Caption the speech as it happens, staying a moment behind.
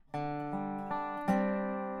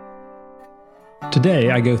Today,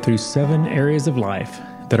 I go through 7 areas of life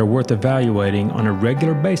that are worth evaluating on a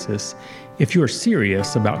regular basis if you are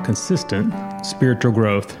serious about consistent spiritual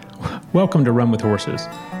growth. Welcome to Run with Horses.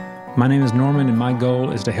 My name is Norman, and my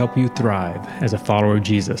goal is to help you thrive as a follower of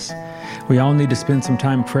Jesus. We all need to spend some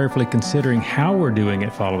time prayerfully considering how we're doing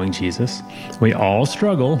at following Jesus. We all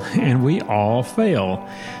struggle, and we all fail.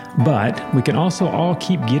 But we can also all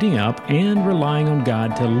keep getting up and relying on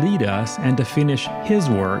God to lead us and to finish His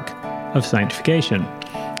work of sanctification.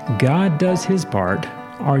 God does His part.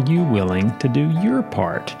 Are you willing to do your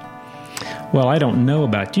part? Well, I don't know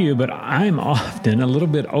about you, but I'm often a little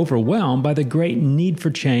bit overwhelmed by the great need for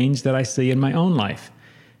change that I see in my own life.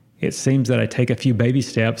 It seems that I take a few baby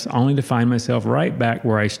steps only to find myself right back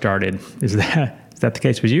where I started. Is that the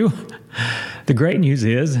case with you? The great news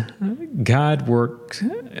is God works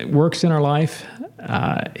in our life.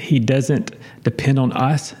 He doesn't depend on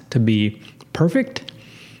us to be perfect.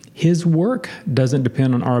 His work doesn't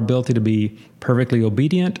depend on our ability to be perfectly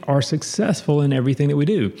obedient or successful in everything that we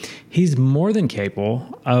do. He's more than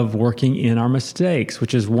capable of working in our mistakes,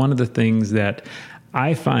 which is one of the things that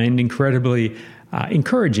I find incredibly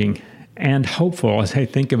encouraging and hopeful as I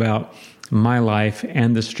think about my life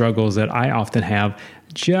and the struggles that I often have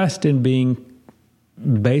just in being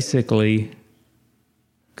basically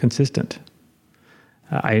consistent.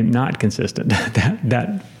 I am not consistent.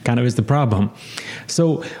 That kind of is the problem.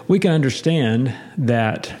 So we can understand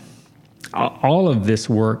that all of this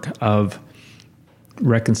work of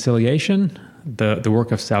reconciliation, the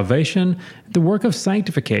work of salvation, the work of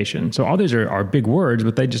sanctification. So all these are big words,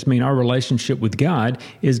 but they just mean our relationship with God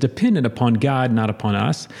is dependent upon God, not upon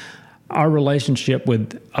us. Our relationship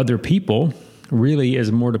with other people really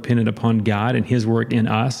is more dependent upon God and His work in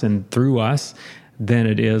us and through us than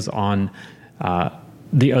it is on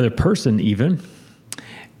the other person even.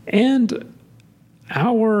 And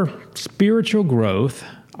our spiritual growth,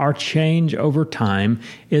 our change over time,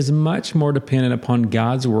 is much more dependent upon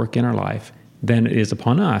God's work in our life than it is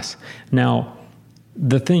upon us. Now,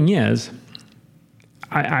 the thing is,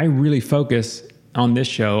 I really focus on this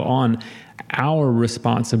show on our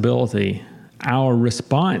responsibility, our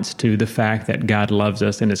response to the fact that God loves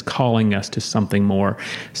us and is calling us to something more.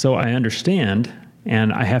 So I understand,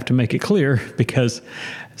 and I have to make it clear because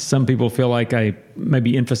some people feel like I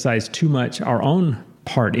maybe emphasize too much our own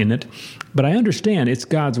part in it, but I understand it's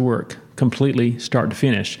God's work completely start to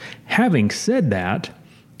finish. Having said that,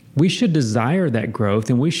 we should desire that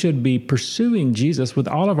growth and we should be pursuing Jesus with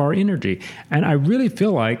all of our energy. And I really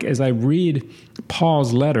feel like as I read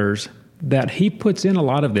Paul's letters that he puts in a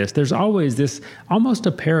lot of this. There's always this almost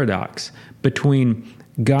a paradox between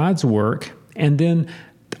God's work and then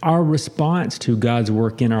our response to God's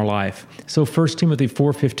work in our life. So 1 Timothy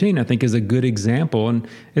 4:15, I think, is a good example, and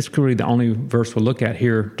it's really the only verse we'll look at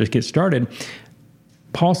here to get started.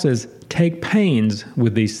 Paul says, take pains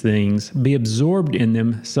with these things, be absorbed in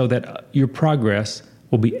them so that your progress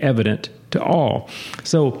will be evident to all.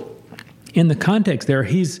 So in the context there,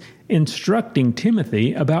 he's instructing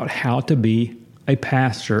Timothy about how to be a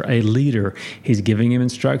pastor, a leader. He's giving him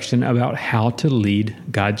instruction about how to lead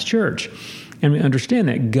God's church. And we understand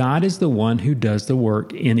that God is the one who does the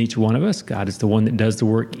work in each one of us. God is the one that does the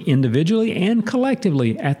work individually and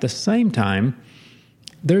collectively. At the same time,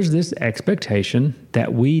 there's this expectation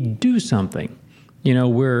that we do something. You know,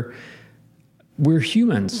 we're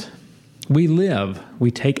humans. We live.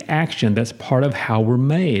 We take action. That's part of how we're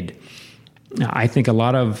made. Now, I think a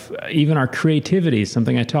lot of even our creativity,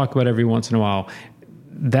 something I talk about every once in a while,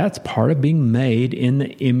 that's part of being made in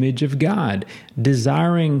the image of God.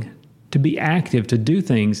 Desiring to be active, to do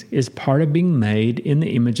things, is part of being made in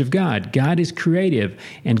the image of God. God is creative,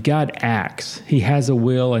 and God acts. He has a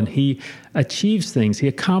will, and He achieves things. He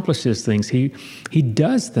accomplishes things. He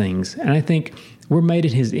does things. And I think we're made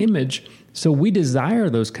in His image, so we desire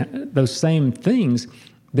those same things.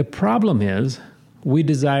 The problem is we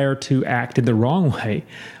desire to act in the wrong way.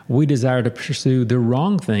 We desire to pursue the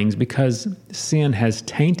wrong things because sin has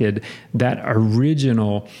tainted that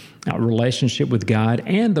original relationship with God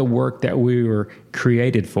and the work that we were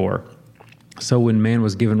created for. So when man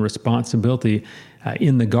was given responsibility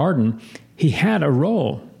in the garden, he had a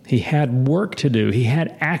role. He had work to do. He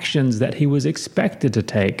had actions that he was expected to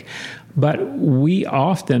take. But we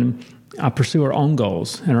often pursue our own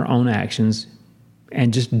goals and our own actions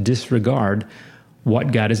and just disregard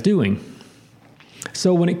what God is doing.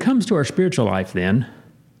 So when it comes to our spiritual life then,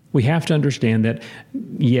 we have to understand that,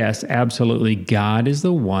 yes, absolutely, God is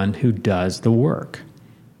the one who does the work.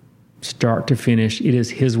 Start to finish, it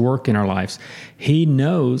is His work in our lives. He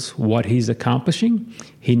knows what He's accomplishing.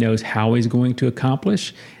 He knows how He's going to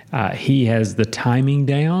accomplish. He has the timing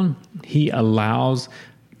down. He allows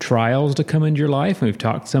trials to come into your life. And we've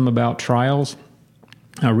talked some about trials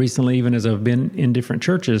recently, even as I've been in different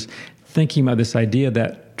churches, thinking about this idea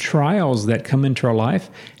that trials that come into our life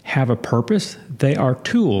have a purpose. They are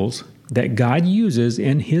tools that God uses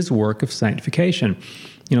in His work of sanctification.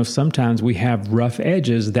 Sometimes we have rough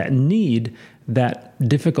edges that need that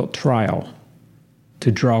difficult trial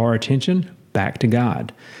to draw our attention back to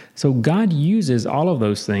God. So God uses all of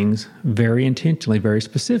those things very intentionally, very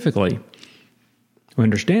specifically. We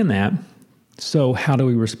understand that. So how do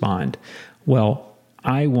we respond? Well,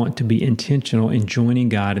 I want to be intentional in joining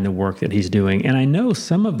God in the work that He's doing. And I know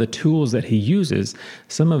some of the tools that He uses,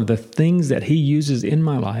 some of the things that He uses in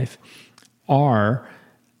my life are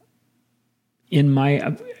in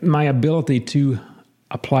my ability to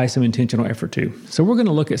apply some intentional effort to. So we're going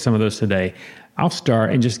to look at some of those today. I'll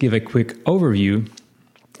start and just give a quick overview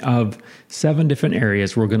of 7 different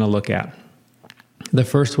areas we're going to look at. The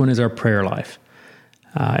first one is our prayer life.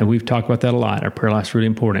 And we've talked about that a lot. Our prayer life is really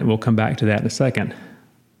important. We'll come back to that in a second.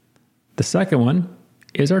 The second one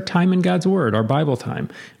is our time in God's Word, our Bible time.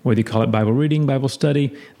 Whether you call it Bible reading, Bible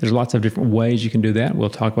study, there's lots of different ways you can do that. We'll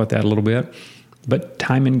talk about that a little bit. But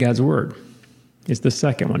time in God's Word is the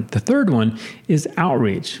second one. The third one is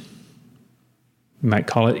outreach. You might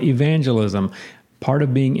call it evangelism, part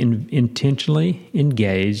of being intentionally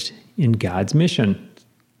engaged in God's mission.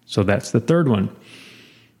 So that's the third one.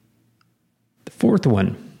 The fourth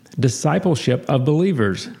one, discipleship of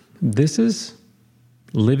believers. This is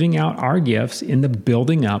living out our gifts in the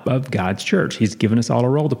building up of God's church. He's given us all a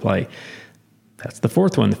role to play. That's the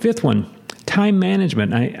fourth one. The fifth one, time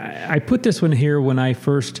management. I put this one here when I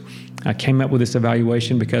first came up with this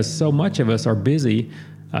evaluation because so much of us are busy.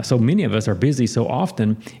 So many of us are busy so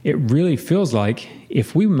often, it really feels like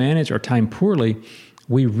if we manage our time poorly,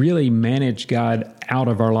 we really manage God out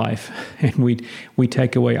of our life, and we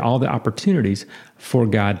take away all the opportunities for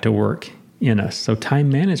God to work in us. So time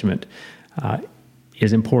management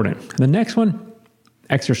is important. The next one,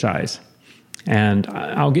 exercise. And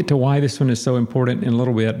I'll get to why this one is so important in a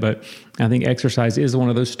little bit, but I think exercise is one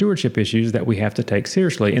of those stewardship issues that we have to take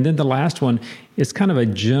seriously. And then the last one is kind of a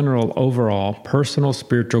general, overall, personal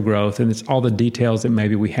spiritual growth, and it's all the details that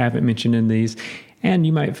maybe we haven't mentioned in these. And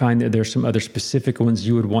you might find that there's some other specific ones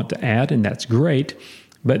you would want to add, and that's great.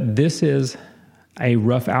 But this is a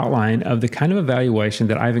rough outline of the kind of evaluation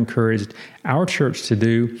that I've encouraged our church to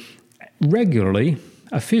do regularly.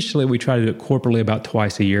 Officially, we try to do it corporately about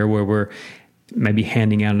twice a year, where we're maybe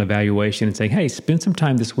handing out an evaluation and saying, hey, spend some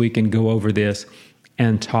time this week and go over this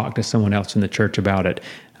and talk to someone else in the church about it.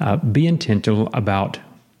 Be intentional about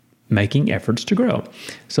making efforts to grow.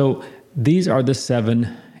 So these are the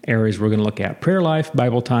 7 areas we're going to look at: prayer life,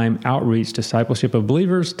 Bible time, outreach, discipleship of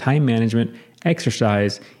believers, time management,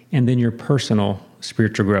 exercise, and then your personal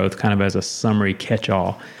spiritual growth, kind of as a summary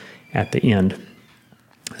catch-all at the end.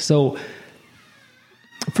 So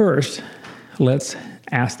first, let's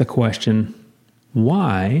ask the question,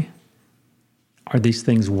 why are these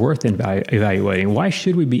things worth evaluating? Why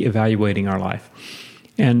should we be evaluating our life?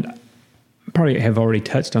 And probably have already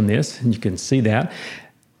touched on this, and you can see that,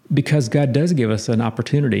 because God does give us an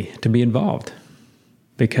opportunity to be involved,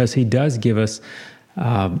 because He does give us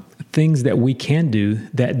things that we can do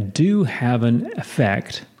that do have an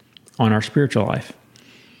effect on our spiritual life.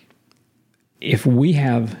 If we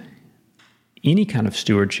have any kind of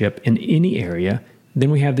stewardship in any area,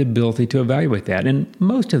 then we have the ability to evaluate that. And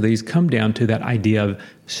most of these come down to that idea of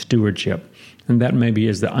stewardship. And that maybe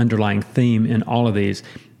is the underlying theme in all of these.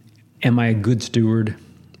 Am I a good steward?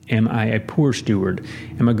 Am I a poor steward?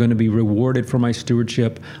 Am I going to be rewarded for my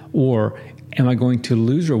stewardship? Or am I going to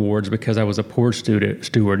lose rewards because I was a poor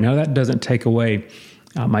steward? Now, that doesn't take away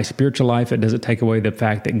my spiritual life. It doesn't take away the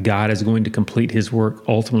fact that God is going to complete His work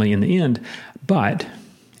ultimately in the end. But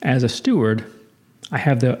as a steward, I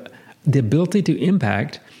have the ability to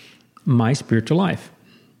impact my spiritual life,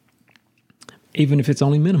 even if it's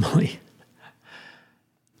only minimally.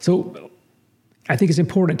 So I think it's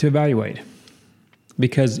important to evaluate,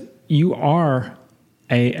 because you are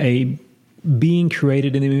a being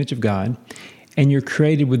created in the image of God, and you're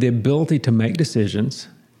created with the ability to make decisions,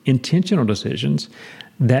 intentional decisions,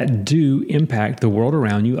 that do impact the world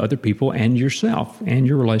around you, other people, and yourself, and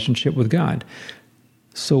your relationship with God.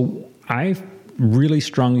 So I really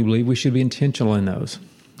strongly believe we should be intentional in those.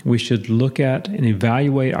 We should look at and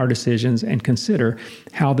evaluate our decisions and consider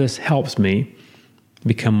how this helps me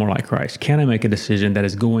become more like Christ. Can I make a decision that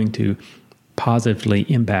is going to positively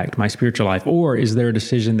impact my spiritual life? Or is there a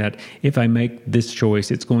decision that if I make this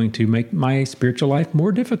choice, it's going to make my spiritual life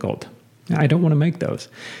more difficult? I don't want to make those.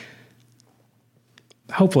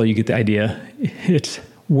 Hopefully you get the idea. It's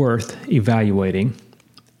worth evaluating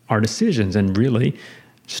our decisions. And really,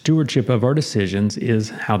 stewardship of our decisions is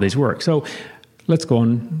how these work. So let's go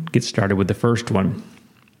and get started with the first one.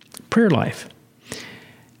 Prayer life.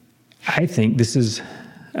 I think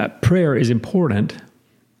prayer is important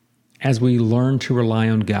as we learn to rely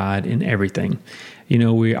on God in everything.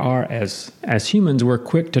 We are, as humans, we're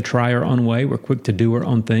quick to try our own way. We're quick to do our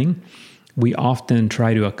own thing. We often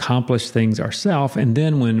try to accomplish things ourselves, and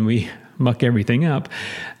then when we muck everything up,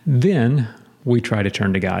 then we try to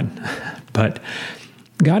turn to God. But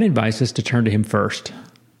God invites us to turn to Him first.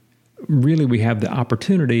 Really, we have the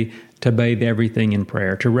opportunity to bathe everything in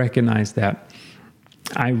prayer, to recognize that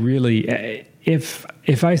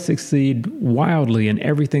if I succeed wildly in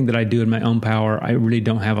everything that I do in my own power, I really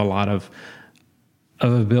don't have a lot of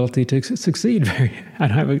ability to succeed. I don't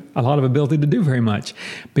have a lot of ability to do very much,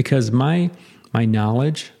 because my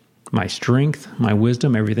knowledge, my strength, my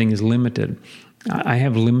wisdom, everything is limited. I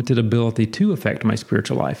have limited ability to affect my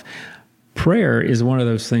spiritual life. Prayer is one of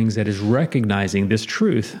those things that is recognizing this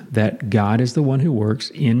truth that God is the one who works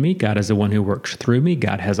in me. God is the one who works through me.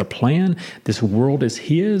 God has a plan. This world is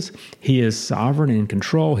His. He is sovereign and in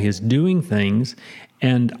control. He is doing things,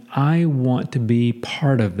 and I want to be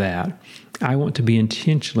part of that. I want to be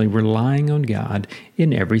intentionally relying on God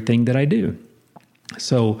in everything that I do.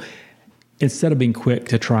 So instead of being quick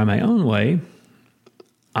to try my own way,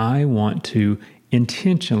 I want to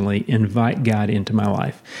intentionally invite God into my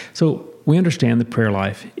life. So we understand that prayer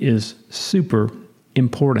life is super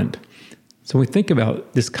important. So we think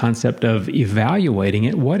about this concept of evaluating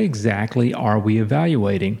it. What exactly are we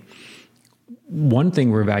evaluating? One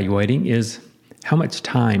thing we're evaluating is how much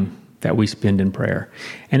time that we spend in prayer.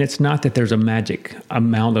 And it's not that there's a magic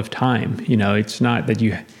amount of time. It's not that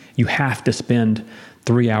you have to spend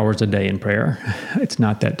 3 hours a day in prayer. It's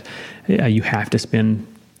not that you have to spend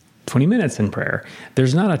 20 minutes in prayer.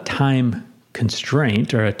 There's not a time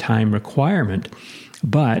constraint or a time requirement,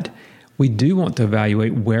 but we do want to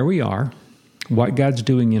evaluate where we are, what God's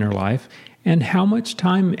doing in our life, and how much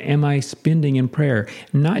time am I spending in prayer?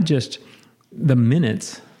 Not just the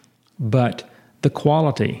minutes, but the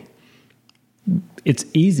quality. It's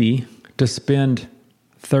easy to spend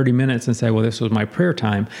 30 minutes and say, well, this was my prayer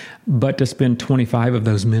time, but to spend 25 of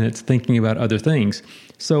those minutes thinking about other things.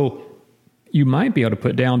 So you might be able to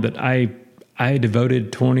put down that I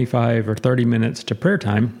devoted 25 or 30 minutes to prayer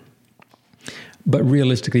time, but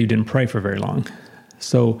realistically, you didn't pray for very long.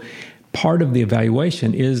 So part of the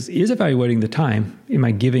evaluation is evaluating the time. Am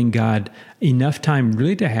I giving God enough time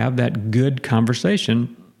really to have that good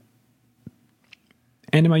conversation?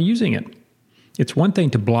 And am I using it? It's one thing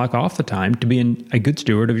to block off the time, to be a good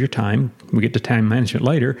steward of your time. We get to time management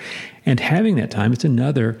later. And having that time, it's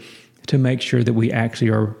another to make sure that we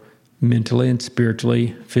actually are mentally and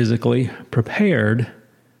spiritually, physically prepared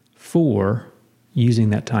for using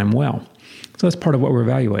that time well. So that's part of what we're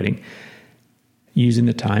evaluating. Using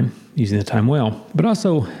the time well. But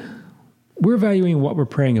also, we're evaluating what we're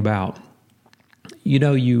praying about.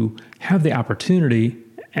 You have the opportunity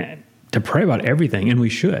to pray about everything, and we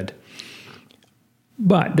should.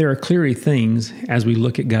 But there are clearly things, as we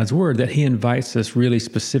look at God's Word, that He invites us really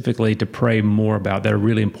specifically to pray more about that are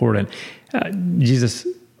really important. Jesus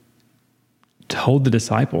told the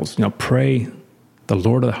disciples, pray the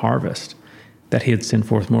Lord of the harvest, that He had sent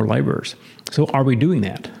forth more laborers. So are we doing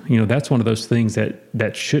that? That's one of those things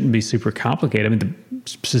that shouldn't be super complicated.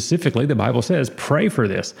 Specifically, the Bible says, pray for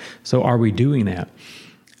this. So are we doing that?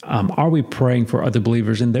 Are we praying for other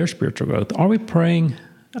believers in their spiritual growth? Are we praying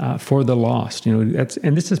for the lost?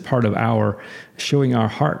 And this is part of our showing our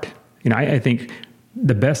heart. I think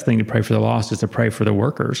the best thing to pray for the lost is to pray for the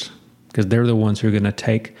workers, because they're the ones who are going to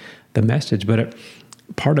take the message. But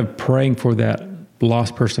part of praying for that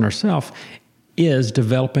lost person ourselves is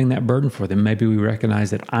developing that burden for them. Maybe we recognize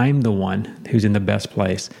that I'm the one who's in the best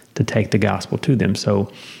place to take the gospel to them. So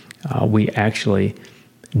we actually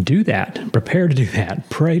do that, prepare to do that,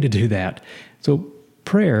 pray to do that. So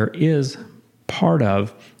prayer is part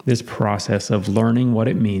of this process of learning what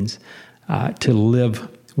it means to live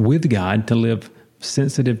with God, to live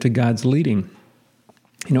sensitive to God's leading.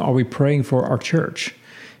 Are we praying for our church?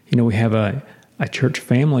 We have a church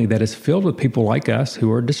family that is filled with people like us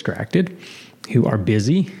who are distracted, who are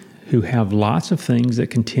busy, who have lots of things that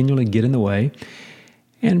continually get in the way.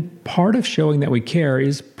 And part of showing that we care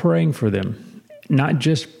is praying for them, not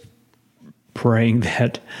just praying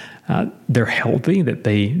that they're healthy, that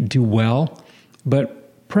they do well,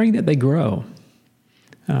 but praying that they grow,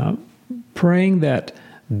 praying that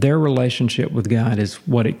their relationship with God is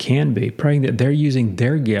what it can be, praying that they're using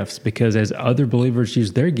their gifts, because as other believers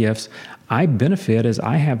use their gifts, I benefit as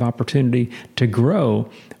I have opportunity to grow.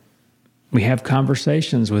 We have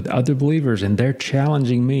conversations with other believers, and they're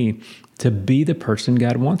challenging me to be the person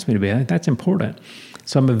God wants me to be. I think that's important.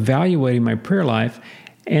 So I'm evaluating my prayer life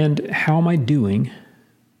and how am I doing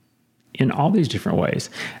in all these different ways.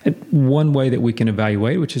 One way that we can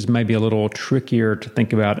evaluate, which is maybe a little trickier to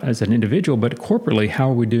think about as an individual, but corporately, how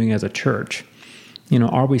are we doing as a church?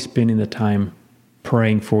 Are we spending the time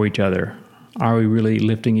praying for each other? Are we really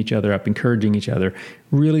lifting each other up, encouraging each other,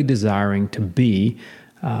 really desiring to be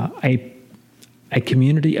a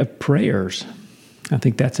community of prayers? I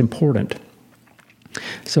think that's important.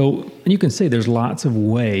 So you can see there's lots of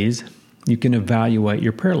ways you can evaluate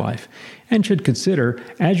your prayer life, and should consider,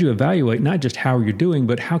 as you evaluate, not just how you're doing,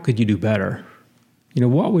 but how could you do better?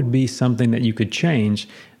 What would be something that you could change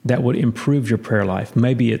that would improve your prayer life?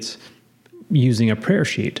 Maybe it's using a prayer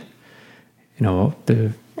sheet.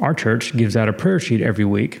 Our church gives out a prayer sheet every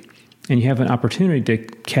week, and you have an opportunity to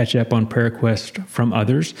catch up on prayer requests from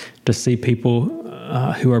others, to see people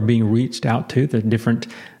who are being reached out to, the different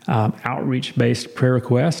outreach-based prayer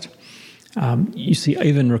requests. You see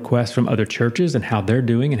even requests from other churches and how they're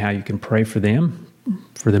doing and how you can pray for them,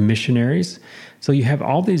 for the missionaries. So you have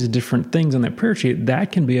all these different things on that prayer sheet.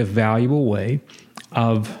 That can be a valuable way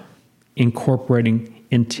of incorporating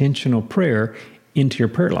intentional prayer into your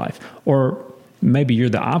prayer life. Or maybe you're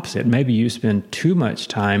the opposite. Maybe you spend too much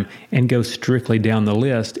time and go strictly down the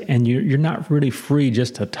list, and you're not really free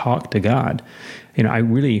just to talk to God. I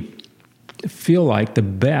really feel like the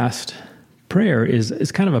best prayer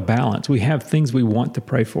is kind of a balance. We have things we want to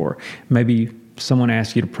pray for. Maybe someone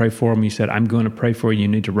asked you to pray for them. You said, I'm going to pray for you. You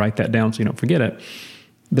need to write that down so you don't forget it.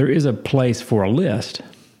 There is a place for a list,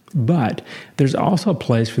 but there's also a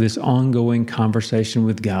place for this ongoing conversation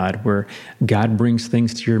with God, where God brings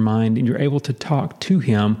things to your mind and you're able to talk to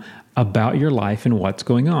Him about your life and what's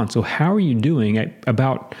going on. So how are you doing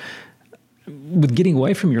with getting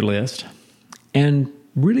away from your list and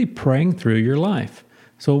really praying through your life?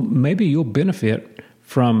 So maybe you'll benefit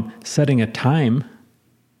from setting a time,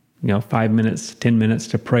 5 minutes, 10 minutes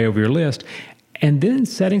to pray over your list, and then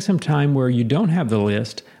setting some time where you don't have the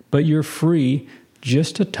list, but you're free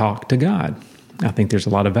just to talk to God. I think there's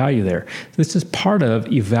a lot of value there. This is part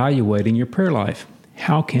of evaluating your prayer life.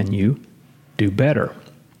 How can you do better?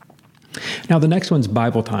 Now, the next one's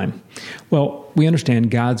Bible time. Well, we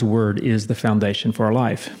understand God's Word is the foundation for our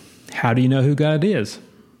life. How do you know who God is?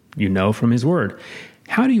 You know from His Word.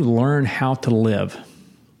 How do you learn how to live?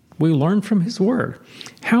 We learn from His Word.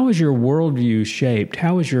 How is your worldview shaped?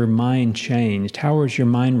 How is your mind changed? How is your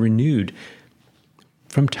mind renewed?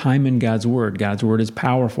 From time in God's Word. God's Word is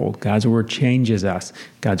powerful. God's Word changes us.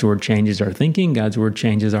 God's Word changes our thinking. God's Word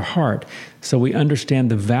changes our heart. So we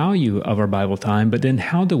understand the value of our Bible time, but then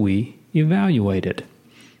how do we evaluate it?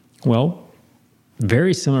 Well,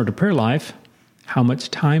 very similar to prayer life, how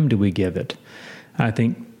much time do we give it? I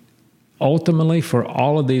think ultimately, for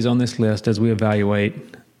all of these on this list, as we evaluate,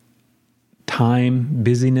 time,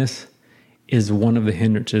 busyness is one of the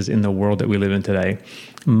hindrances in the world that we live in today.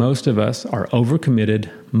 Most of us are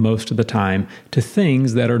overcommitted most of the time to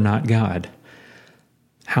things that are not God.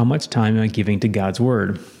 How much time am I giving to God's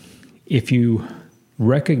Word? If you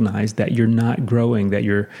recognize that you're not growing, that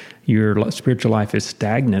your spiritual life is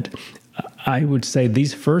stagnant, I would say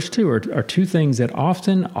these first two are two things that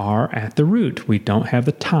often are at the root. We don't have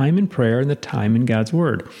the time in prayer and the time in God's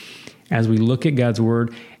Word. As we look at God's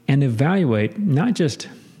Word and evaluate, not just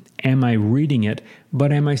am I reading it,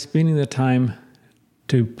 but am I spending the time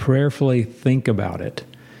to prayerfully think about it?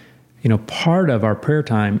 Part of our prayer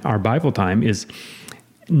time, our Bible time, is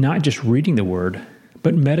not just reading the Word,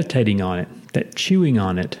 but meditating on it, that chewing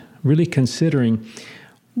on it, really considering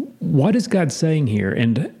what is God saying here,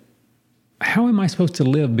 and how am I supposed to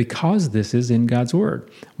live because this is in God's Word?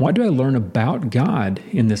 What do I learn about God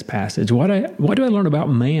in this passage? What do I learn about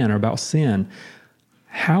man or about sin?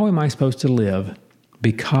 How am I supposed to live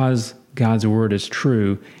because God's Word is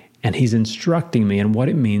true and He's instructing me in what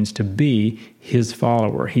it means to be His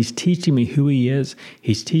follower? He's teaching me who He is.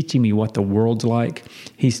 He's teaching me what the world's like.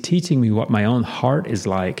 He's teaching me what my own heart is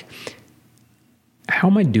like. How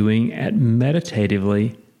am I doing at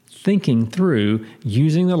meditatively thinking through,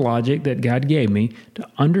 using the logic that God gave me to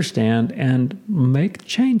understand and make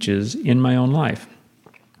changes in my own life?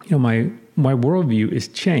 My worldview is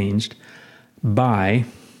changed by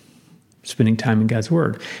spending time in God's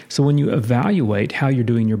Word. So when you evaluate how you're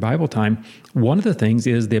doing your Bible time, one of the things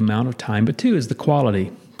is the amount of time, but two is the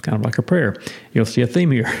quality, kind of like a prayer. You'll see a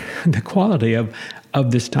theme here, the quality of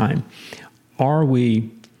this time. Are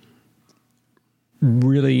we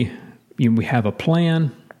really, we have a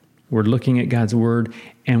plan. We're looking at God's Word,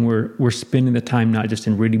 and we're spending the time not just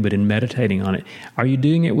in reading, but in meditating on it. Are you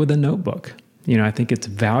doing it with a notebook? I think it's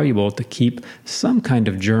valuable to keep some kind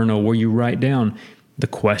of journal where you write down the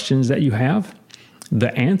questions that you have,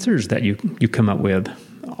 the answers that you come up with,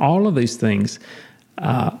 all of these things.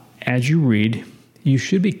 As you read, you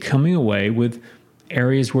should be coming away with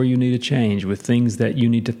areas where you need to change, with things that you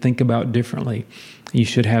need to think about differently. You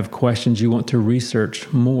should have questions you want to research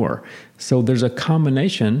more. So there's a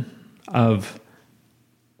combination of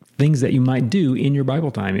things that you might do in your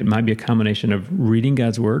Bible time. It might be a combination of reading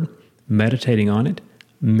God's Word, meditating on it,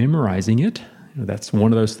 memorizing it. That's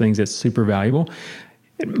one of those things that's super valuable.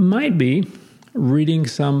 It might be reading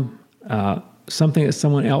something that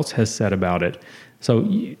someone else has said about it.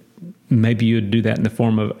 So maybe you would do that in the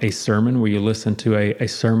form of a sermon, where you listen to a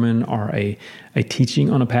sermon or a teaching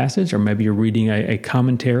on a passage, or maybe you're reading a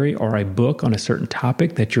commentary or a book on a certain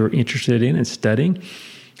topic that you're interested in and studying.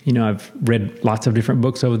 I've read lots of different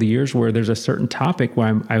books over the years where there's a certain topic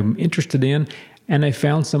where I'm interested in, and I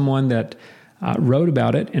found someone that wrote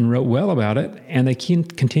about it and wrote well about it, and they can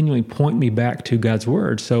continually point me back to God's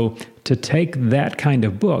Word. So to take that kind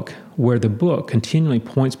of book, where the book continually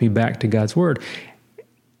points me back to God's Word,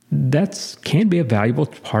 that can be a valuable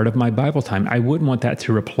part of my Bible time. I wouldn't want that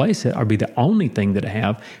to replace it or be the only thing that I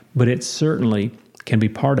have, but it certainly can be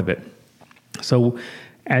part of it. So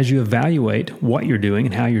as you evaluate what you're doing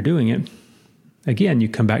and how you're doing it, again, you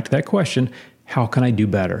come back to that question, how can I do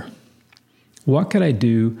better? What could I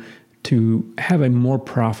do to have a more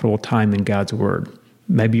profitable time in God's Word?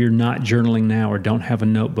 Maybe you're not journaling now or don't have a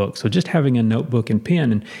notebook. So just having a notebook and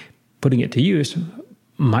pen and putting it to use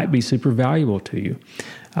might be super valuable to you.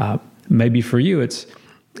 Maybe for you, it's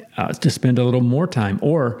to spend a little more time,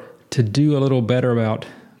 or to do a little better about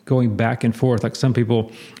going back and forth. Like some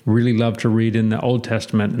people really love to read in the Old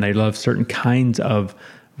Testament, and they love certain kinds of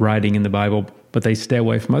writing in the Bible, but they stay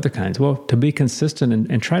away from other kinds. Well, to be consistent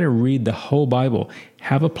and try to read the whole Bible,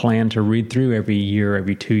 have a plan to read through every year,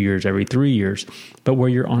 every 2 years, every 3 years, but where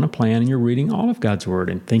you're on a plan and you're reading all of God's Word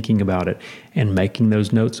and thinking about it and making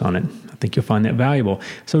those notes on it. I think you'll find that valuable.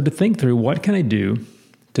 So to think through, what can I do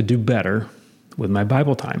to do better with my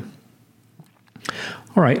Bible time?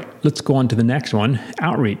 All right, let's go on to the next one,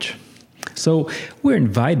 outreach. So we're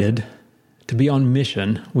invited to be on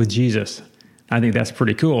mission with Jesus. I think that's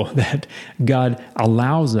pretty cool that God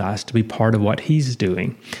allows us to be part of what He's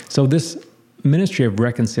doing. So this ministry of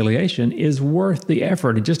reconciliation is worth the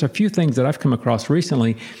effort. And just a few things that I've come across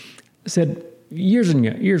recently said years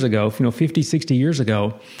ago, 50, 60 years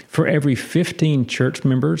ago, for every 15 church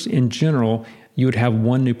members in general, you would have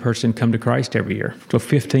one new person come to Christ every year. So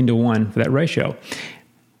 15 to 1 for that ratio.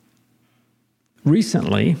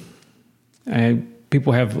 Recently,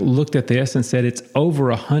 people have looked at this and said it's over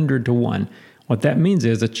 100 to 1. What that means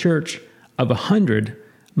is a church of 100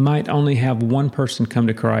 might only have one person come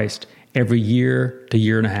to Christ every year to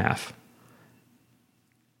year and a half.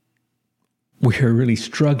 We are really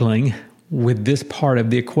struggling with this part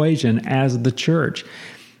of the equation as the church.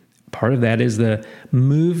 Part of that is the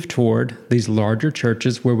move toward these larger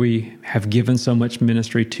churches where we have given so much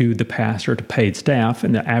ministry to the pastor, to paid staff,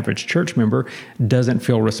 and the average church member doesn't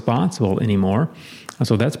feel responsible anymore.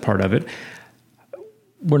 So that's part of it.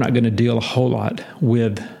 We're not going to deal a whole lot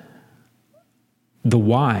with the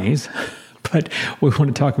whys, but we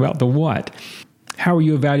want to talk about the what. How are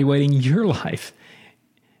you evaluating your life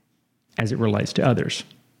as it relates to others?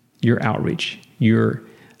 Your outreach, your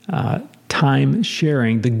time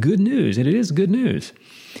sharing the good news, and it is good news.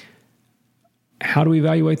 How do we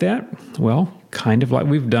evaluate that? Well, kind of like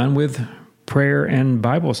we've done with prayer and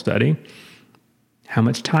Bible study. How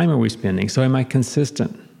much time are we spending? So am I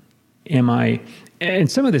consistent?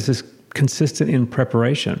 And some of this is consistent in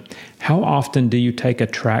preparation. How often do you take a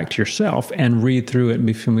tract yourself and read through it and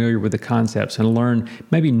be familiar with the concepts and learn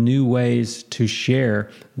maybe new ways to share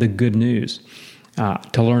the good news,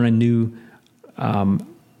 to learn a new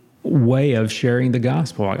way of sharing the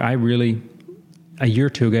gospel? I really, a year or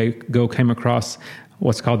two ago, came across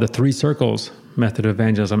what's called the 3 circles method of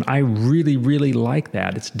evangelism. I really, really like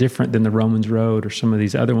that. It's different than the Romans Road or some of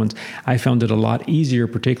these other ones. I found it a lot easier,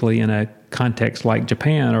 particularly in a context like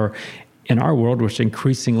Japan or in our world, which is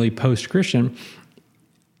increasingly post-Christian.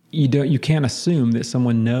 You can't assume that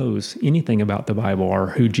someone knows anything about the Bible or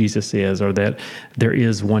who Jesus is or that there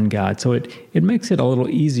is one God. So it makes it a little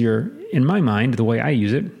easier, in my mind, the way I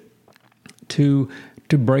use it, to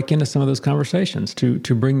break into some of those conversations, to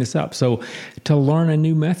bring this up. So to learn a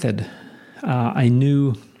new method, a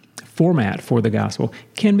new format for the gospel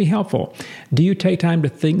can be helpful. Do you take time to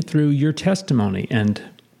think through your testimony and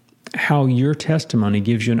how your testimony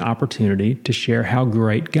gives you an opportunity to share how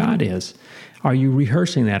great God is? Are you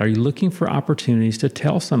rehearsing that? Are you looking for opportunities to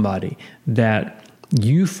tell somebody that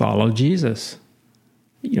you follow Jesus?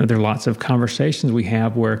 There are lots of conversations we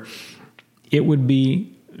have where it would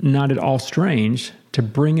be not at all strange to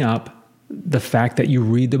bring up the fact that you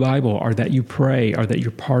read the Bible or that you pray or that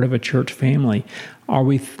you're part of a church family. Are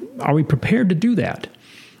we prepared to do that?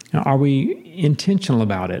 Are we intentional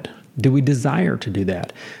about it? Do we desire to do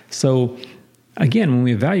that? So again, when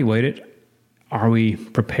we evaluate it, are we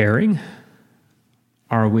preparing?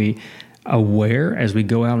 Are we aware as we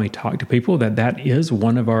go out and we talk to people that is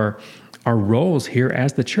one of our roles here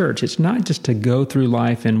as the church? It's not just to go through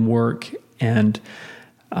life and work and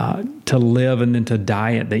to live and then to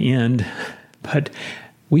die at the end, but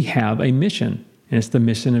we have a mission, and it's the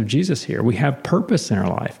mission of Jesus here. We have purpose in our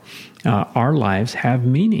life. Our lives have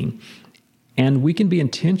meaning, and we can be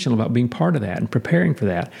intentional about being part of that and preparing for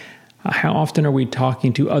that. How often are we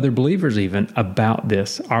talking to other believers even about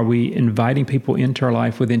this? Are we inviting people into our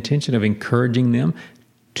life with the intention of encouraging them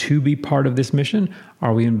to be part of this mission?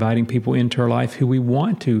 Are we inviting people into our life who we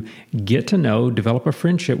want to get to know, develop a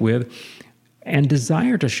friendship with, and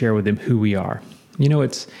desire to share with them who we are?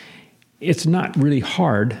 It's not really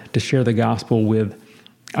hard to share the gospel with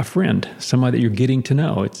a friend, somebody that you're getting to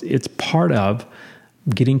know. It's part of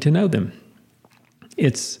getting to know them.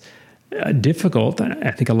 It's difficult.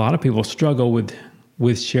 I think a lot of people struggle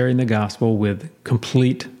with sharing the gospel with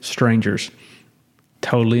complete strangers.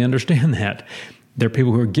 Totally understand that. There are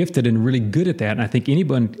people who are gifted and really good at that, and I think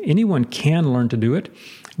anyone can learn to do it.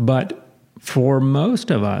 But for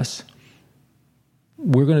most of us,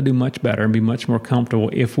 we're going to do much better and be much more comfortable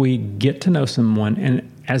if we get to know someone,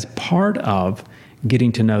 and as part of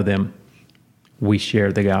getting to know them, we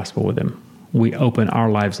share the gospel with them. We open our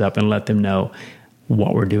lives up and let them know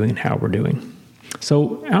what we're doing and how we're doing.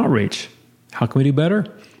 So outreach, how can we do better?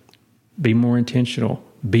 Be more intentional,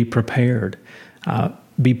 be prepared,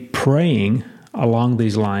 be praying along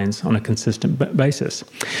these lines on a consistent basis.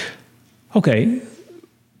 Okay,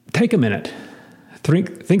 take a minute.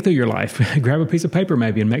 Think through your life. Grab a piece of paper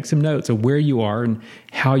maybe and make some notes of where you are and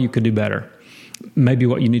how you could do better. Maybe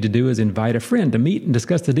what you need to do is invite a friend to meet and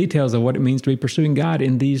discuss the details of what it means to be pursuing God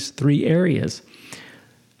in these 3 areas: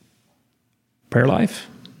 prayer life,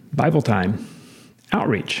 Bible time,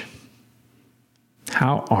 outreach.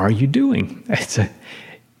 How are you doing?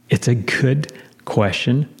 It's a good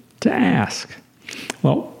question to ask.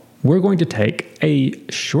 Well, we're going to take a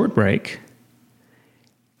short break,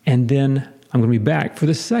 and then I'm going to be back for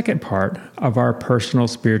the second part of our personal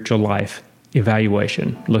spiritual life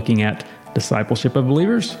evaluation, looking at discipleship of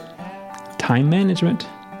believers, time management,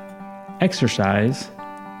 exercise,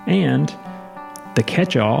 and the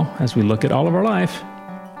catch-all as we look at all of our life,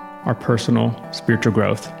 our personal spiritual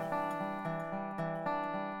growth.